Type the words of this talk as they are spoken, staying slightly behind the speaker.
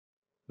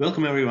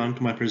Welcome everyone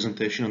to my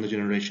presentation on the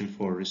Generation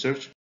 4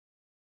 research.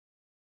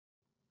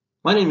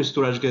 My name is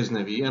Touraj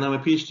Ghaznavi and I'm a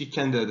PhD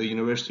candidate at the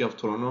University of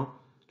Toronto.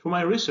 Through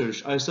my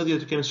research, I studied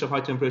the chemistry of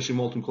high-temperature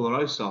molten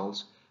chloride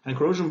salts and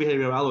corrosion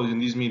behavior of alloys in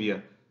these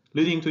media,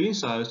 leading to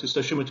insights to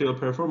study material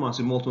performance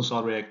in molten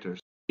salt reactors.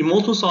 In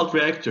molten salt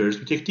reactors,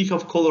 the technique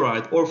of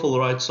chloride or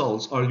fluoride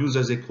salts are used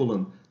as a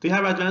coolant. They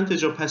have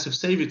advantage of passive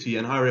safety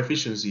and higher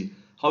efficiency.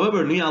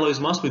 However, new alloys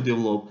must be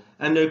developed,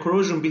 and their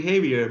corrosion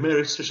behavior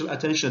merits special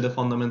attention at the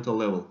fundamental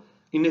level.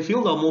 In the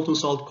field of molten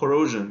salt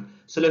corrosion,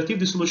 selective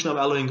dissolution of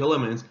alloying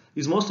elements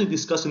is mostly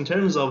discussed in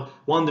terms of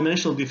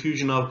one-dimensional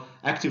diffusion of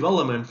active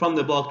element from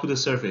the bulk to the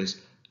surface,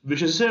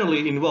 which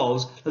necessarily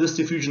involves lattice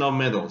diffusion of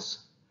metals.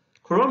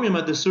 Chromium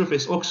at the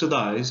surface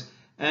oxidizes,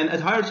 and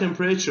at higher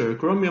temperature,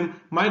 chromium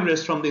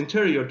migrates from the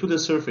interior to the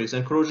surface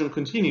and corrosion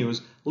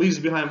continues, leaves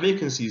behind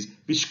vacancies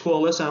which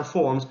coalesce and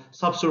forms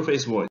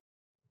subsurface voids.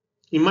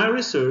 In my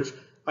research,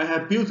 I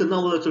have built a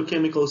novel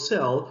electrochemical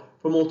cell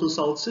for molten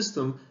salt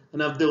system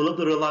and have developed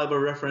a reliable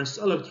reference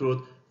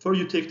electrode for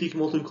eutectic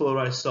molten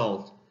chloride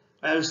salt.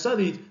 I have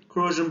studied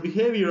corrosion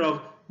behavior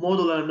of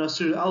modular and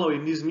nonlinear alloy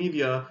in these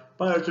media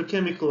by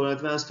electrochemical and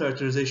advanced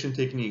characterization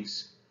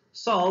techniques.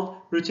 Salt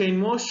retains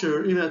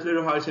moisture even at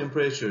very high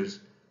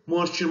temperatures.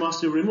 Moisture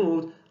must be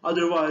removed,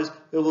 otherwise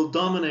it will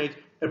dominate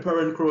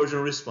apparent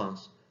corrosion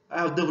response.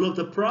 I have developed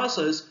a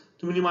process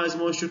to minimize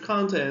moisture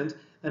content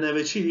and have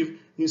achieved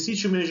in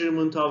situ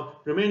measurement of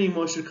remaining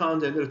moisture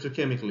content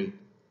electrochemically.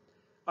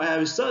 I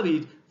have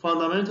studied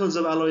fundamentals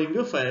of alloying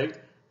effect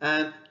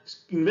and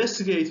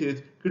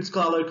investigated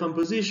critical alloy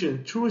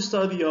composition through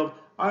study of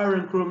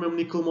iron, chromium,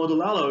 nickel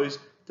module alloys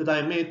that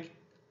I made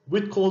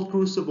with cold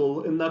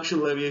crucible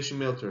induction leviation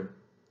melter.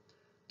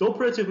 The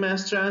operative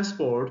mass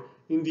transport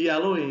in the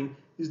alloying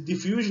is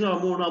diffusion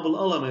of more noble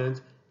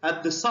element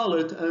at the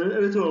solid and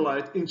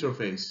electrolyte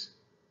interface.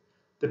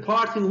 The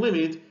parting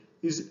limit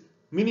is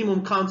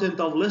minimum content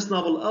of less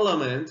noble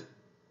element,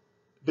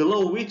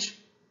 below which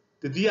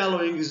the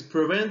dealloying is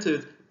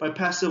prevented by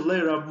passive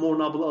layer of more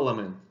noble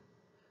element.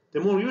 The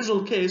more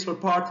usual case for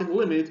parting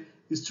limit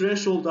is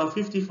threshold of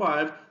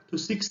 55 to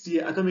 60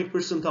 atomic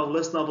percent of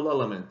less noble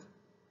element.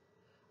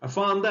 I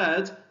found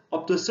that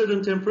up to a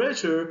certain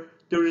temperature,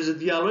 there is a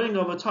dealloying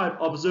of a type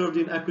observed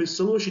in aqueous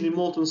solution in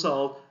molten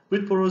salt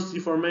with porosity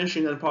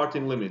formation and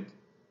parting limit.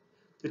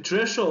 The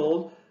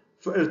threshold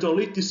for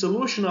electrolyte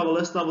dissolution of a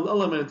less noble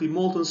element in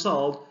molten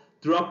salt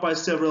dropped by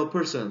several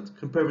percent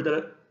compared with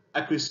the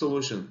aqueous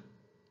solution.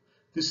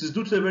 This is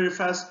due to the very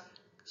fast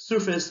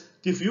surface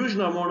diffusion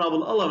of more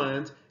noble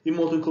element in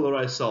molten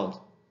chloride salt.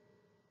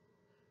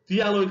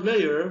 The alloyed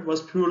layer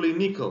was purely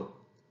nickel,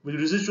 with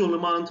residual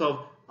amount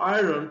of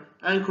iron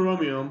and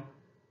chromium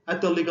at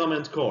the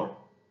ligament core.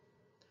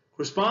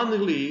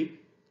 Correspondingly,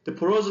 the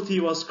porosity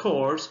was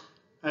coarse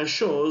and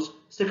shows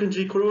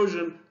secondary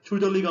corrosion through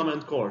the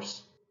ligament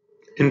cores.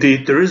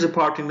 Indeed, there is a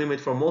parting limit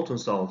for molten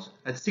salts.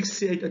 At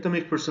 68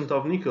 atomic percent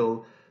of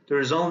nickel, there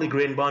is only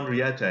grain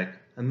boundary attack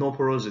and no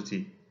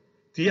porosity.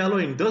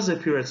 Dealloying does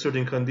appear at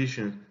certain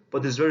conditions,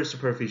 but is very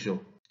superficial.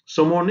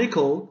 So more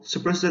nickel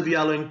suppresses the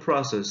dealloying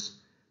process,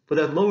 but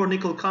at lower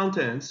nickel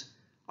contents,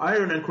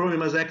 iron and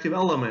chromium as active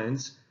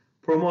elements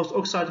promote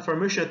oxide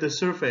formation at the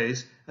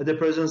surface at the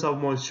presence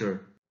of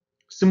moisture.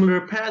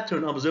 Similar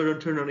pattern observed in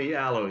ternary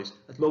alloys.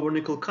 At lower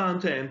nickel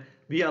content,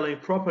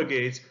 dealloying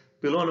propagates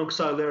below an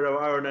oxide layer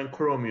of iron and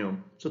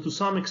chromium. So to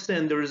some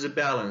extent there is a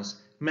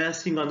balance,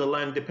 masking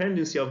underlying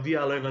dependency of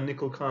dealloying on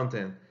nickel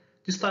content.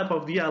 This type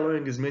of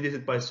dealloying is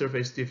mediated by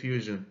surface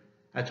diffusion.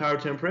 At higher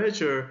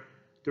temperature,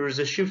 there is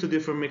a shift to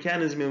different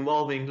mechanism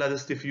involving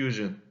lattice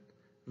diffusion,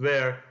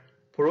 where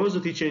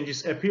porosity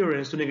changes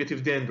appearance to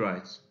negative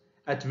dendrites.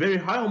 At very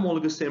high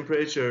homologous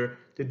temperature,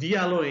 the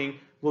dealloying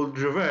will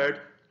revert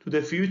to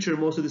the feature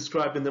mostly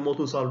described in the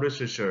molten salt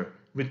literature,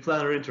 with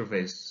planar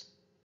interface.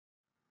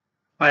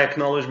 I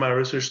acknowledge my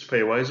research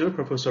supervisor,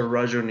 Professor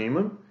Roger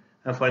Neiman,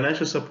 and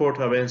financial support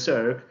of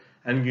NSERC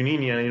and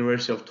Union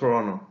University of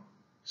Toronto.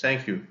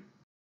 Thank you.